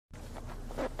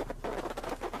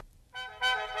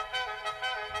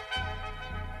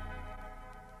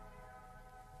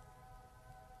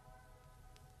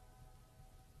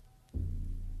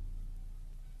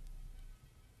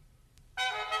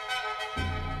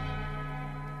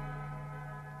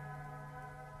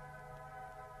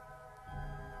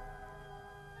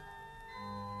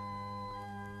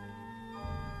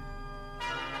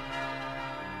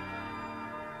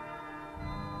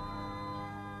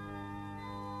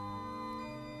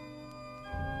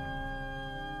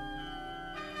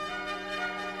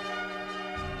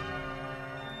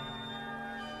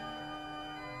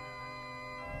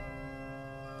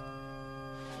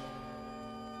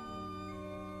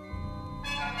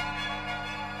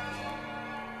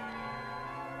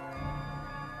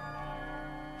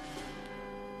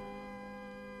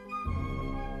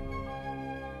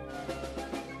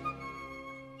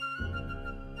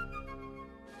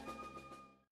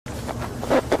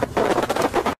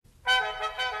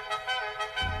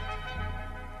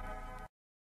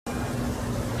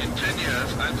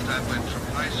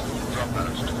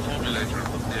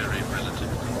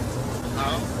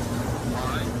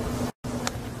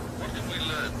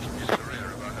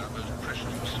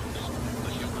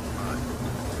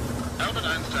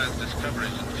Einstein's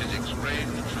discoveries in physics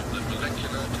ranged from the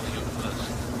molecular to the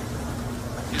universal.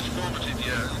 His formative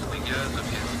years, the years of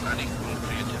his unequal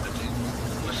creativity,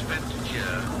 were spent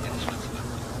here in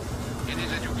Switzerland. In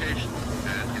his education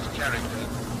and his character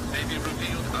may be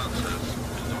revealed answers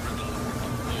to the riddle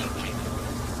of all meaning.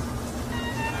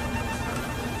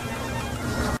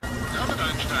 Now that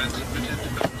Einstein submitted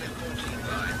only 14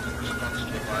 lines in response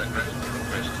to a biographical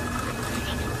request from the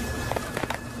PhD,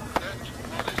 that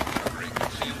modest summary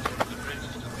conceals one of the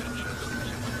greatest adventures of his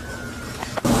human thought.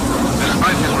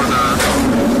 Despite his renown,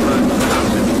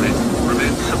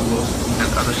 remained simple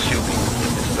and unassuming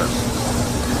in his person.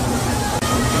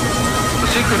 The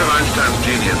secret of Einstein's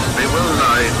genius may well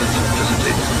lie in his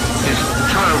simplicity, his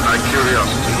childlike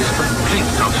curiosity, his complete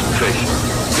concentration,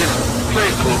 his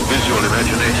playful visual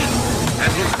imagination,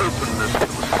 and his openness to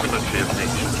the symmetry of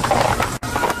nature.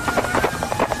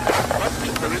 But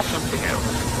there is something else.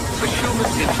 The human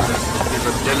intellect is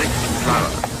a delicate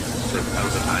flower, said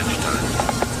Albert Einstein.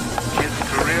 His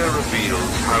career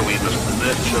reveals how we must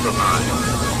nurture the mind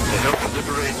to help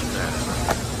liberate man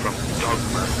from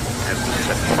dogma and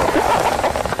deception.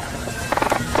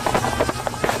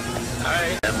 I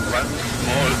am one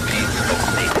small piece of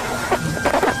nature.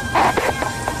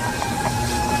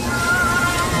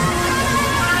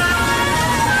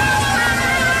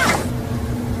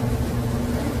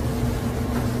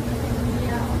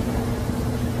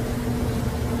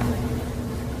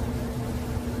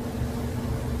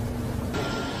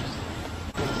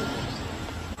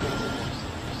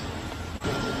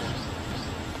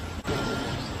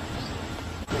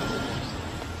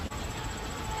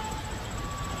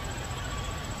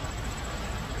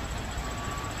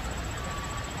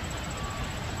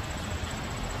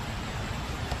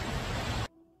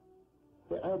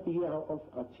 The idea of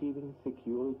achieving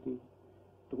security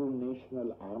through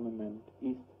national armament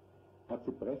is, at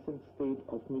the present state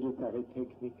of military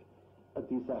technique, a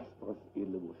disastrous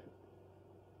illusion.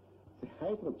 The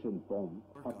hydrogen bomb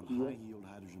appears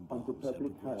on the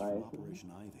public horizon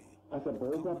as a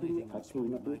probably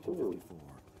attainable goal.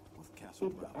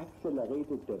 Its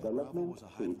accelerated development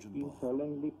has been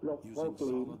solemnly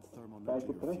proclaimed by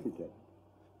the President.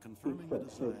 Its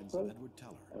successful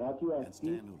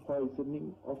radioactive poisoning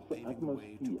of the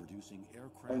atmosphere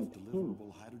and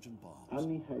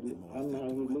hence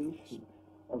annihilation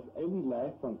of any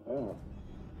life on Earth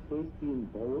has been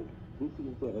brought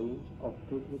within the range of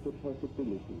technical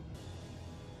possibilities.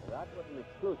 That was an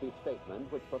exclusive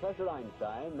statement which Professor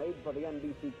Einstein made for the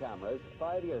NBC cameras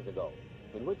 5 years ago,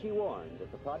 in which he warned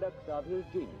that the products of his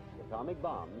genius, atomic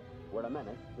bombs, were a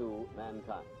menace to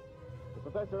mankind. The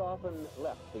professor often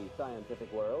left the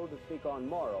scientific world to speak on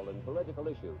moral and political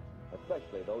issues,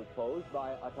 especially those posed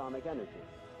by atomic energy.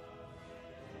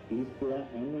 Is there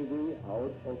any way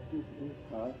out of this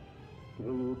impasse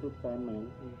created by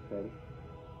man himself?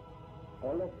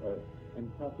 All of us, and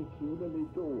particularly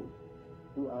those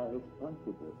who are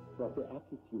responsible for the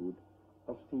attitude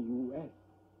of the US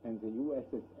and the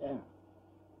USSR,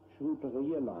 should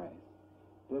realize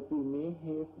that we may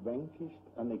have vanquished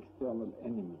an external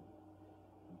enemy,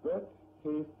 but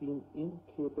have been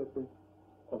incapable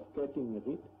of getting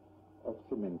rid of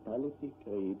the mentality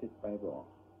created by war.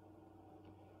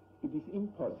 It is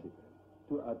impossible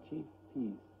to achieve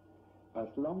peace as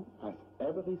long as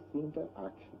every single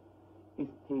action is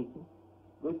taken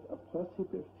with a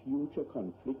possible future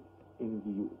conflict in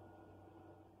view.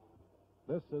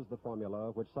 This is the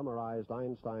formula which summarized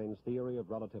Einstein's theory of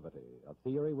relativity, a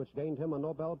theory which gained him a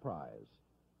Nobel Prize.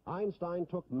 Einstein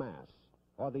took mass,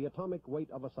 or the atomic weight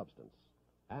of a substance,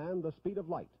 and the speed of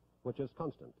light, which is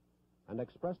constant, and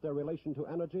expressed their relation to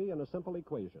energy in a simple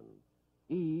equation.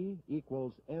 E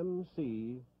equals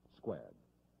mc squared.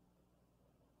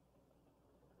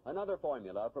 Another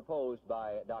formula proposed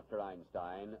by Dr.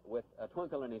 Einstein with a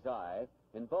twinkle in his eye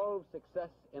involves success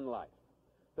in life.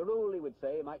 The rule, he would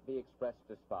say, might be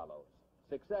expressed as follows.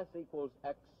 Success equals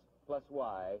X plus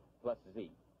Y plus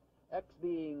Z. X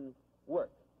being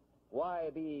work, Y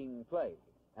being play,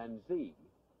 and Z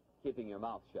keeping your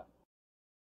mouth shut.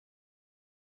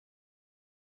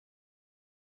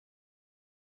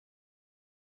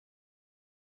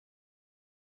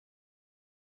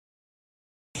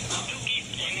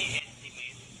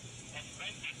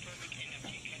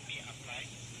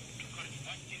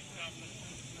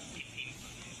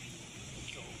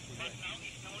 But now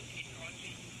it's known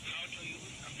only how to use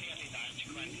a fairly large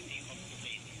quantity of the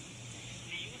basis.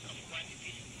 The use of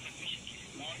quantities sufficiently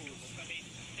small to operate,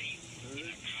 say, in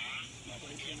a car or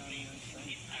a airplane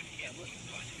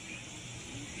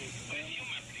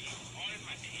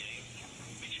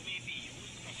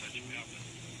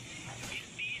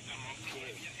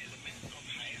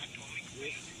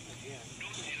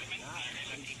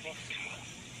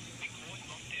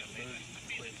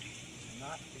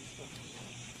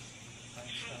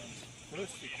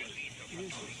first equation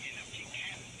is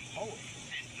powerful.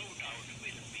 And no doubt will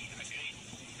be a great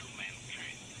to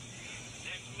mankind.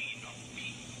 Let me not be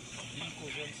E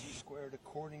equals mc squared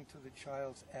according to the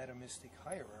child's atomistic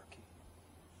hierarchy.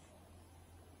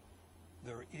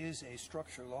 There is a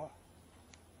structure law,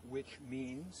 which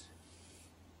means,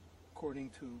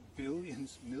 according to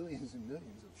billions, millions, and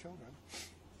millions of children,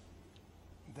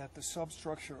 that the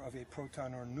substructure of a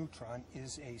proton or neutron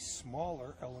is a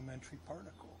smaller elementary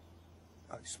particle,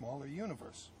 a smaller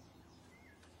universe,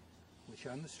 which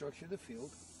on the structure of the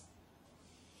field,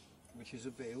 which is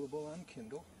available on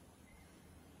Kindle,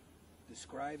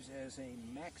 describes as a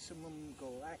maximum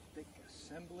galactic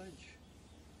assemblage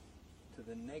to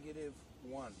the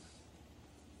 -1.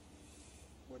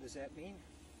 What does that mean?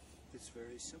 It's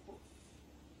very simple.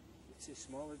 It's a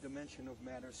smaller dimension of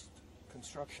matter's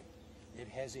construction. It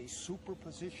has a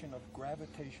superposition of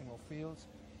gravitational fields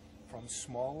from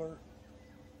smaller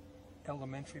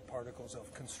elementary particles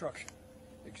of construction,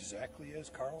 exactly as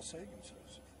Carl Sagan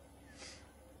says.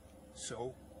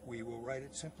 So we will write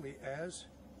it simply as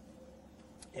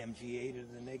mg8 to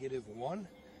the -1.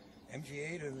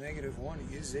 mg8 to the -1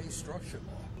 is a structure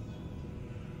law.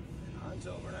 And Hans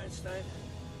Albert Einstein,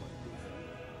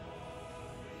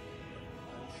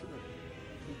 I'm sure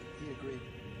he agreed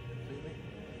completely.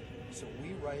 So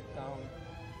we write down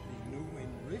the new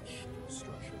enriched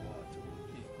structure law to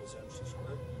E equals mc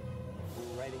squared.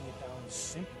 We're writing it down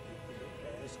simply here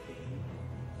as a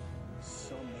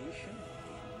summation,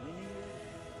 a linear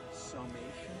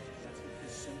summation. That's what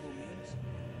this symbol means.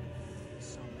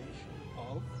 Summation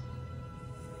of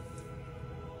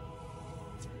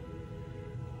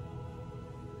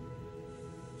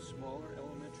smaller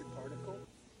elementary particle,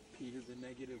 p to the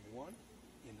 -1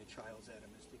 in the child's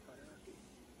atomistic hierarchy.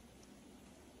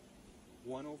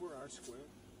 1 over r squared.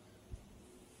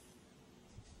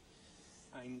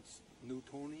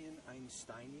 Newtonian,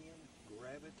 Einsteinian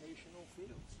gravitational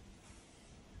fields.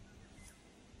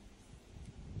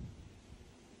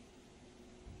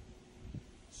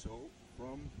 So,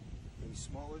 from a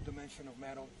smaller dimension of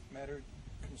matter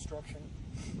construction,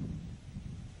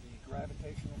 the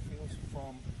gravitational fields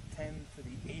from 10 to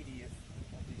the 80th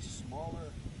of the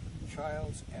smaller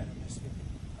child's atomistic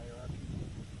hierarchy,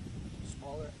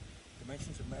 smaller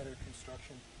dimensions of matter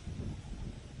construction,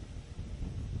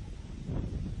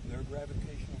 their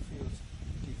gravitational fields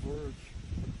diverge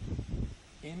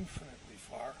infinitely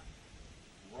far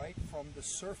right from the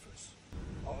surface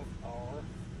of our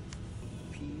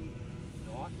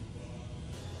P0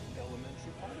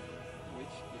 elementary particle,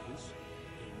 which is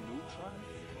a neutron,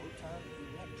 a proton,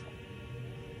 electron.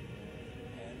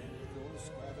 And those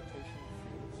gravitational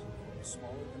fields from a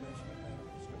smaller dimension of matter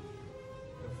construction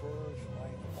diverge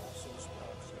like also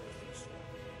sprouts of the string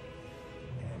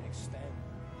and extend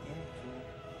into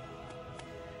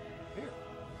here.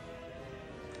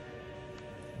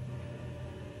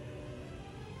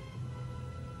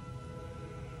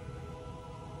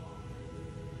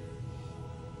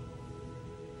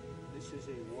 This is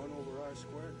a 1 over r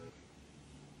squared.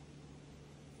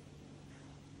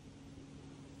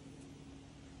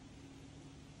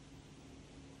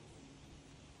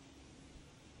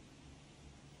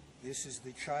 This is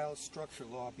the child's structure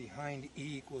law behind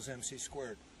E equals mc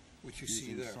squared, which you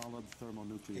see there. Solid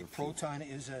thermonuclear A proton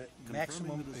is a fuel,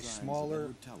 maximum, confirming the a designs of smaller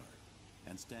Edward Teller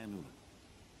and Stan Newman,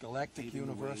 galactic paving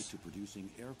the way universe, to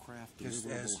producing aircraft just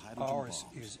deliverable as hydrogen ours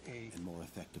bombs is a and more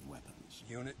effective weapons.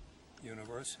 unit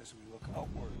universe as we look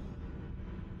outward.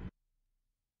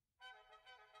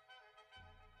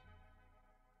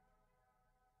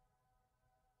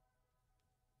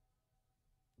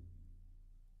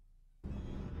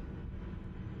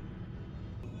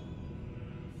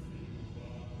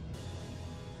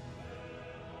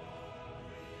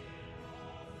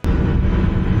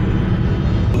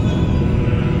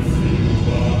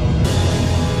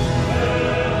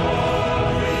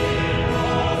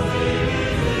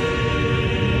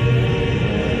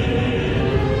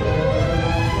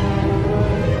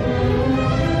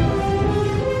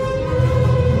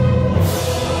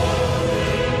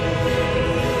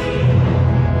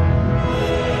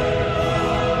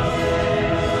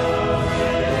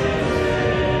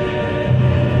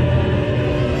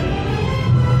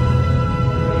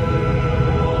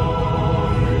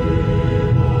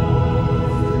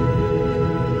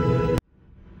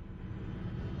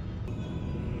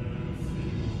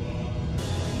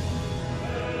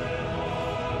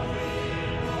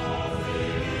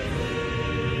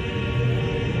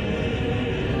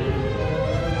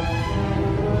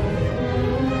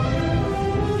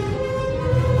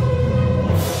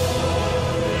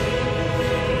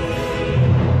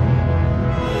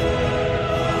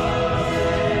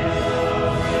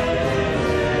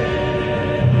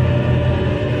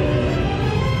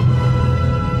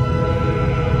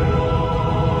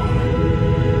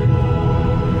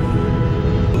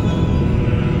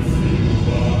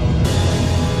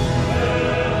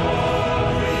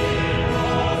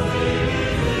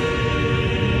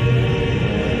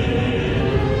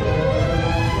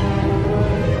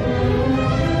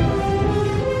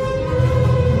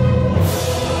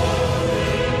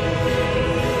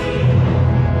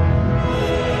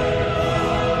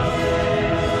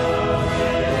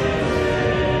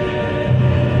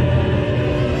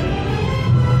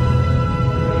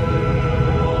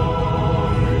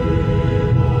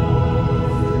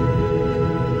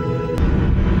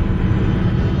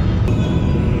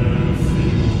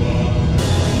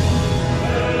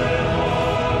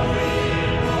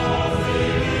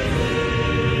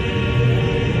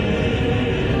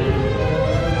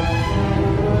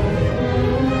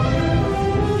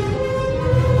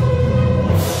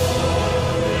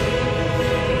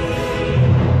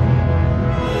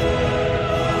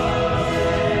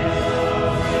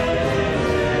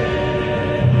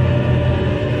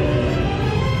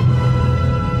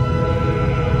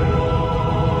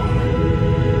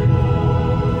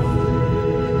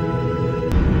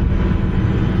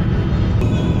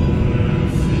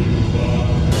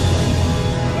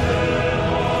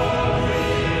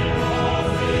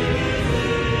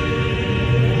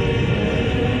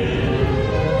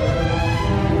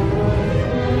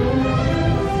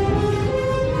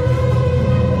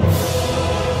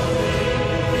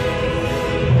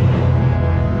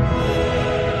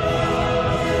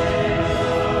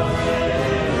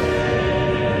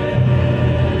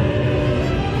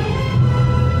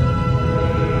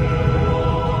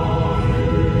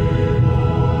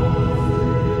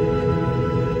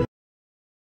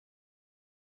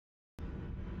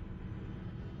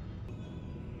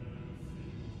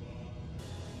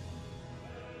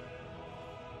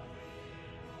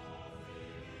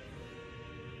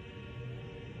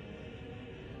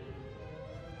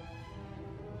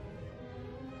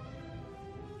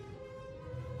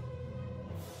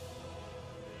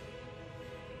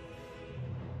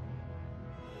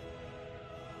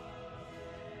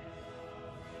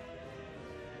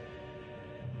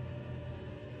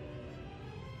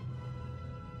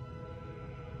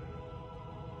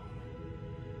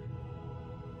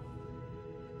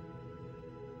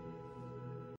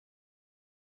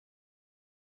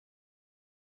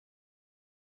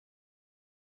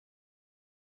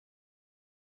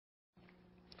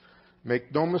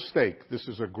 Make no mistake, this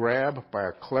is a grab by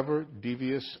a clever,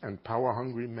 devious, and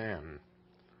power-hungry man.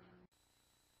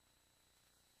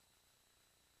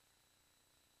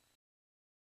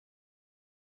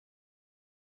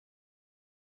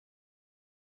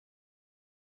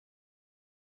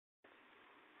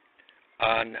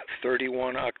 On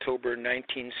 31 October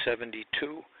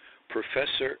 1972,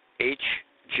 Professor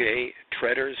H.J.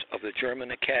 Treders of the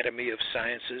German Academy of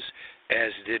Sciences,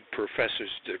 as did Professors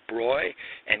de Broglie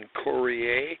and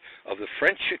Krier of the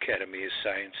French Academy of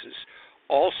Sciences,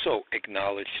 also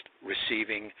acknowledged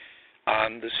receiving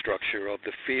On the Structure of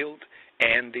the Field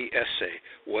and the essay,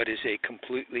 What is a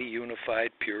Completely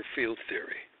Unified Pure Field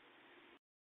Theory?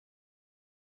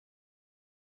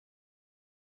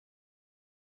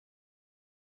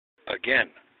 Again,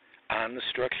 On the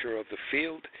Structure of the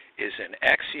Field is an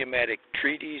axiomatic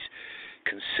treatise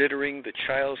considering the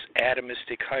child's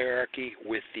atomistic hierarchy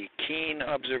with the keen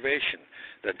observation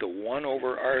that the 1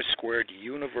 over r squared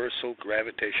universal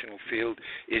gravitational field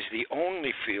is the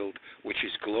only field which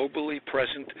is globally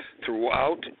present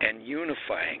throughout and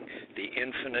unifying the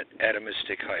infinite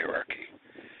atomistic hierarchy.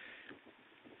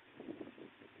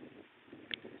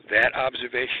 That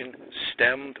observation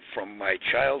stemmed from my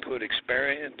childhood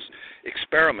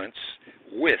experiments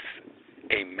with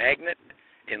a magnet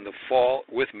in the fall,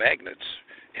 with magnets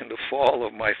in the fall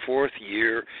of my 4th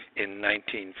year in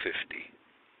 1950.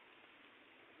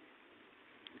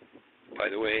 By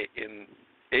the way, in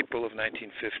April of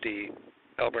 1950,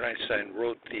 Albert Einstein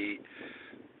wrote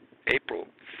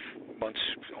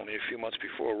only a few months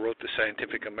before, wrote the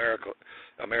Scientific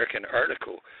American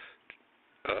article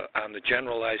on the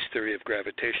generalized theory of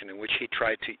gravitation, in which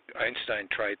Einstein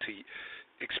tried to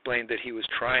explain that he was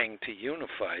trying to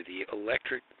unify the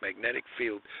electric magnetic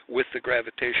field with the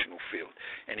gravitational field,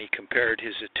 and he compared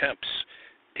his attempts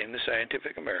in the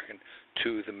Scientific American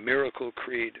to the miracle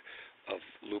creed of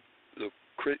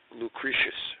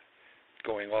Lucretius,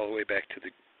 going all the way back to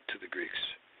the Greeks.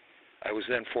 I was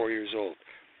then 4 years old.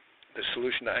 The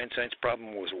solution to Einstein's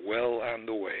problem was well on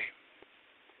the way.